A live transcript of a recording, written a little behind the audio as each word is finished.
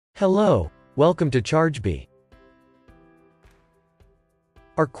Hello, welcome to Chargebee.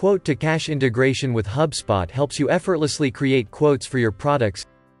 Our quote-to-cash integration with HubSpot helps you effortlessly create quotes for your products,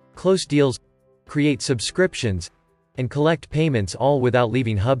 close deals, create subscriptions, and collect payments all without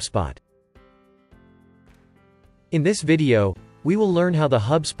leaving HubSpot. In this video, we will learn how the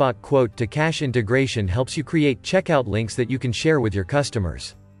HubSpot quote-to-cash integration helps you create checkout links that you can share with your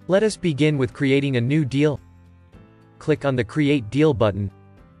customers. Let us begin with creating a new deal. Click on the Create Deal button.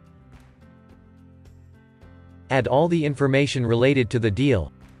 Add all the information related to the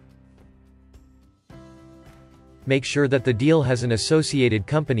deal. Make sure that the deal has an associated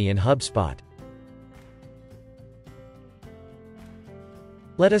company in HubSpot.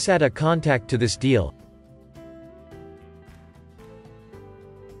 Let us add a contact to this deal.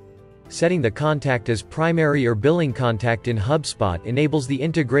 Setting the contact as primary or billing contact in HubSpot enables the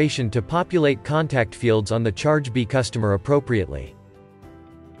integration to populate contact fields on the Chargebee customer appropriately.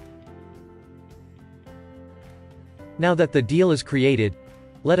 Now that the deal is created,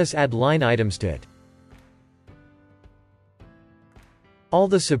 let us add line items to it. All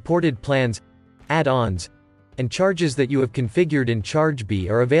the supported plans, add-ons, and charges that you have configured in Chargebee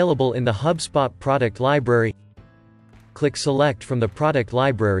are available in the HubSpot product library. Click Select from the product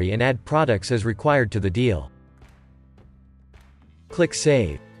library and add products as required to the deal. Click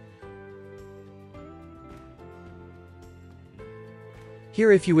Save.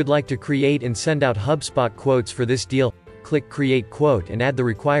 Here, if you would like to create and send out HubSpot quotes for this deal, click Create Quote and add the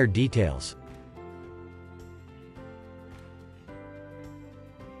required details.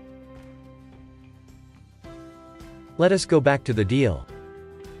 Let us go back to the deal.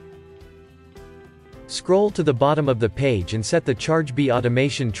 Scroll to the bottom of the page and set the Chargebee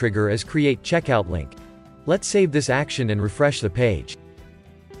automation trigger as Create Checkout Link. Let's save this action and refresh the page.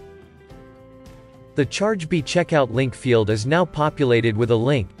 The Chargebee checkout link field is now populated with a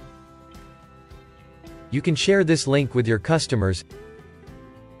link. You can share this link with your customers.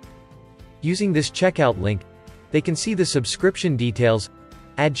 Using this checkout link, they can see the subscription details,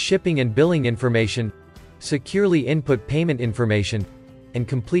 add shipping and billing information, securely input payment information, and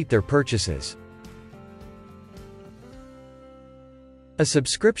complete their purchases. A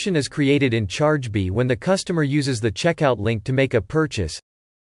subscription is created in Chargebee when the customer uses the checkout link to make a purchase.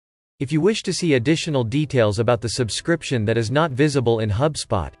 If you wish to see additional details about the subscription that is not visible in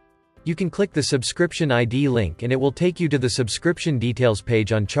HubSpot, you can click the subscription ID link and it will take you to the subscription details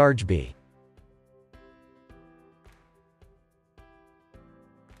page on Chargebee.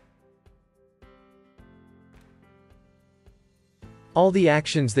 All the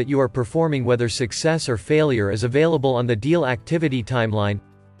actions that you are performing, whether success or failure, is available on the deal activity timeline.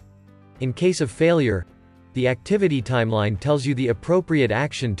 In case of failure, the activity timeline tells you the appropriate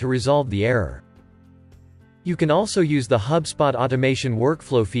action to resolve the error. You can also use the HubSpot automation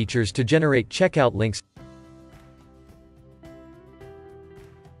workflow features to generate checkout links.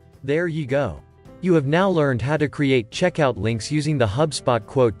 There you go. You have now learned how to create checkout links using the HubSpot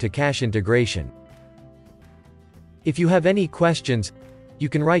quote-to-cash integration. If you have any questions, you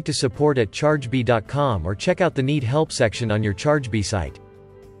can write to support@chargebee.com or check out the Need Help section on your Chargebee site.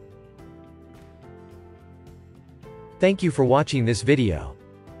 Thank you for watching this video.